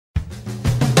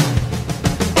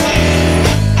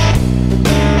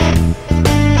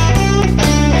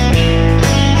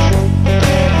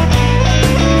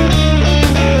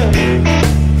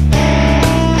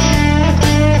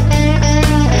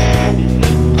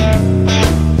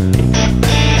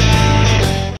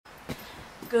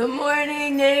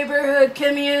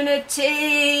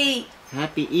community!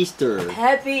 Happy Easter!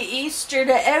 Happy Easter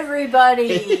to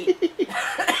everybody!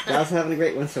 Dal's having a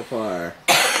great one so far.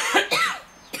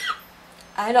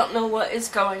 I don't know what is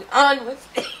going on with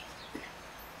me.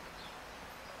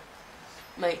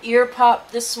 My ear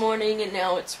popped this morning and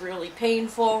now it's really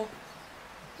painful.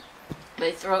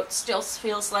 My throat still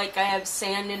feels like I have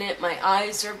sand in it. My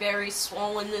eyes are very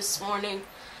swollen this morning.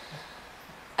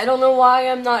 I don't know why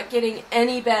I'm not getting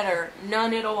any better.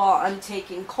 None at all. I'm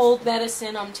taking cold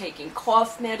medicine. I'm taking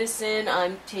cough medicine.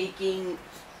 I'm taking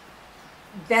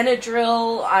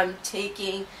Benadryl. I'm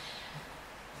taking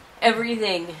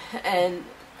everything. And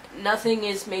nothing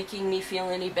is making me feel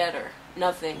any better.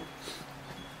 Nothing.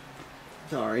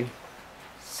 Sorry.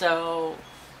 So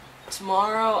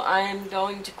tomorrow I'm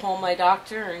going to call my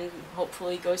doctor and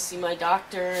hopefully go see my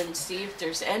doctor and see if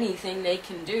there's anything they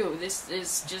can do. This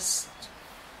is just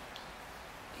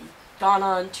gone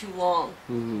on too long.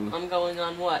 Mm-hmm. I'm going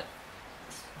on what?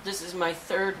 This is my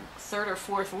third or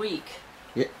fourth week.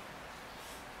 Yeah.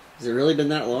 Has it really been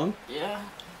that long? Yeah.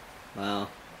 Wow.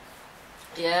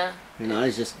 Yeah. And I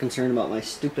was just concerned about my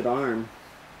stupid arm.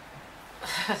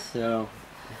 So.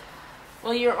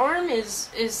 Well, your arm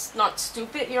is not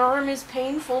stupid. Your arm is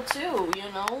painful too,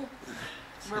 you know.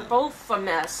 We're both a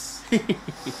mess.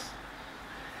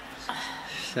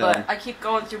 So. But I keep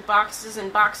going through boxes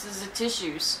and boxes of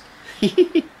tissues.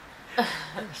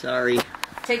 Sorry.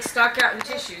 Take stock out in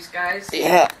tissues, guys.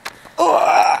 Yeah.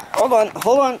 Oh,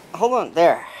 hold on.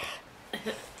 There.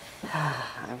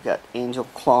 I've got Angel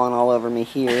clawing all over me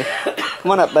here.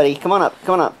 Come on up, buddy. Come on up.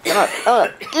 Get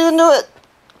into it.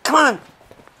 Come on.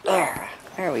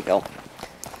 There we go.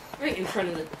 Right in front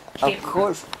of the camera. Of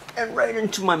course. And right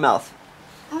into my mouth.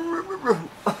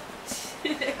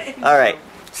 Alright.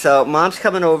 So, Mom's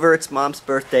coming over. It's Mom's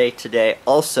birthday today.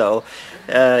 Also,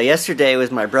 yesterday was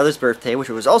my brother's birthday, which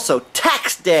was also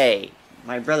tax day.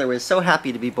 My brother was so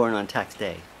happy to be born on tax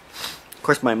day. Of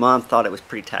course, my mom thought it was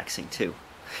pretty taxing, too.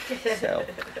 So.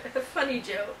 Funny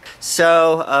joke.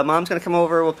 So, Mom's going to come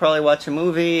over. We'll probably watch a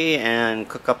movie and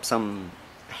cook up some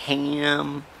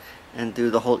ham and do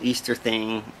the whole Easter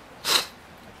thing.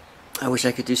 I wish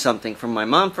I could do something for my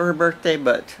mom for her birthday,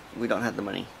 but we don't have the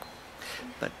money.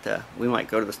 But we might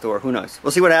go to the store. Who knows?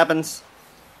 We'll see what happens.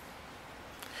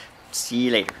 See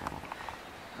you later.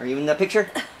 Are you in that picture?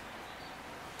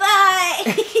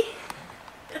 Bye!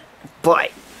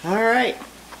 Bye. Alright.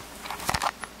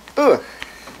 Ugh.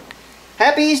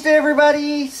 Happy Easter,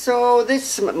 everybody! So,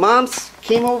 Mom's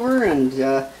came over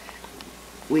and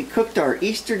we cooked our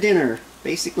Easter dinner.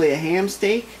 Basically a ham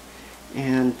steak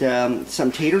and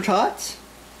some tater tots.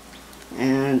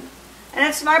 And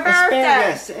it's my birthday!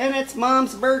 Asparagus. And it's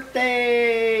Mom's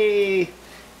birthday!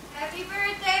 Happy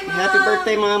birthday, Mom! Happy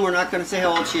birthday, Mom. We're not going to say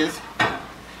how old she is.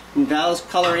 And Val's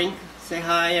coloring. Say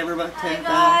hi, everybody. Hi, Val.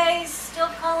 guys. Still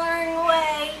coloring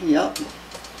away. Yep.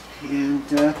 And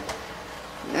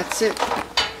that's it.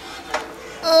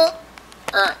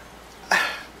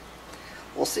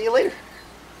 We'll see you later.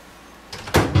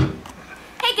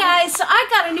 Hey guys, so I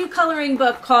got a new coloring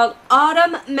book called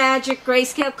Autumn Magic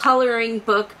Grayscale Coloring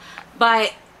Book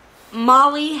by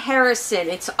Molly Harrison.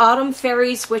 It's Autumn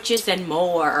Fairies, Witches, and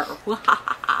more.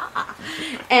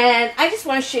 And I just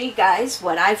want to show you guys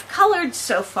what I've colored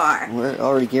so far. We're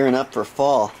already gearing up for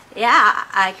fall. Yeah,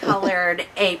 I colored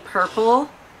a purple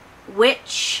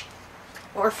witch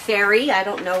or fairy. I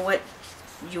don't know what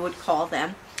you would call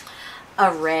them.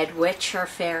 A red witch or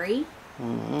fairy.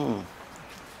 Mm-hmm.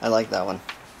 I like that one.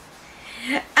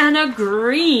 And a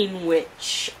green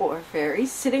witch or fairy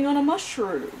sitting on a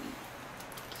mushroom.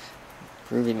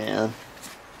 Groovy, man.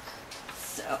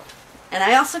 So, and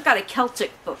I also got a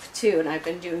Celtic book too, and I've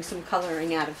been doing some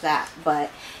coloring out of that.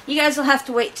 But you guys will have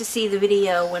to wait to see the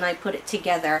video when I put it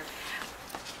together,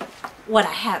 what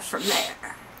I have from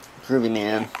there. Groovy,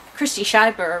 man. Christy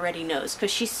Schreiber already knows, because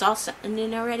she saw something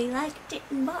and already liked it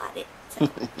and bought it. So.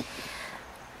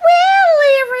 Well,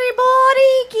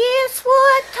 everybody, guess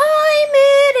what time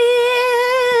it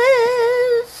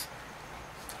is?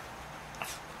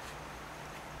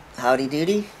 Howdy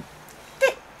doody.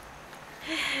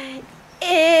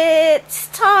 It's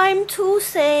time to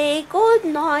say good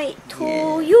night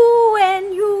to you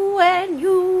and you and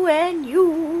you and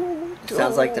you.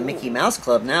 Sounds like the Mickey Mouse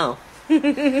Club now.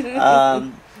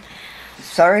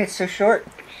 Sorry it's so short.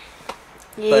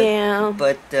 Yeah.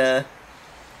 But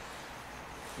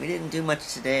we didn't do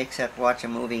much today except watch a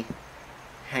movie.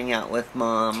 Hang out with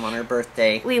Mom on her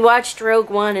birthday. We watched Rogue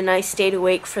One and I stayed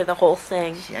awake for the whole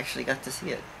thing. She actually got to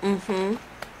see it. Mm-hmm.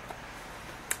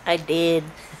 I did.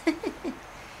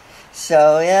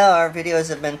 So yeah, our videos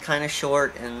have been kind of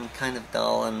short and kind of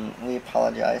dull, and we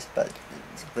apologize, but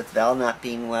with Val not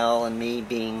being well and me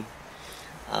being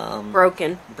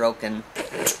broken,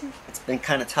 it's been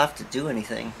kind of tough to do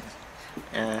anything.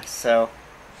 So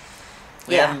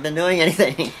we haven't been doing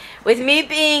anything. With me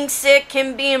being sick,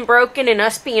 him being broken, and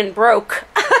us being broke.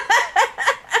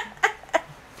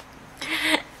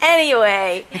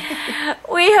 Anyway,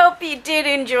 we hope you did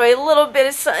enjoy a little bit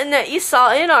of something that you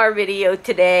saw in our video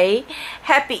today.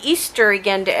 Happy Easter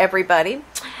again to everybody.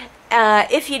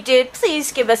 If you did,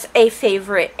 please give us a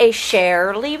favorite, a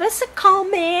share, leave us a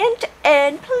comment,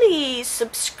 and please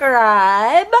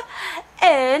subscribe.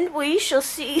 And we shall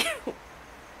see you.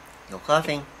 No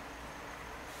coughing.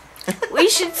 We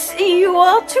should see you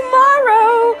all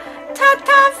tomorrow.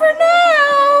 Ta-ta for now.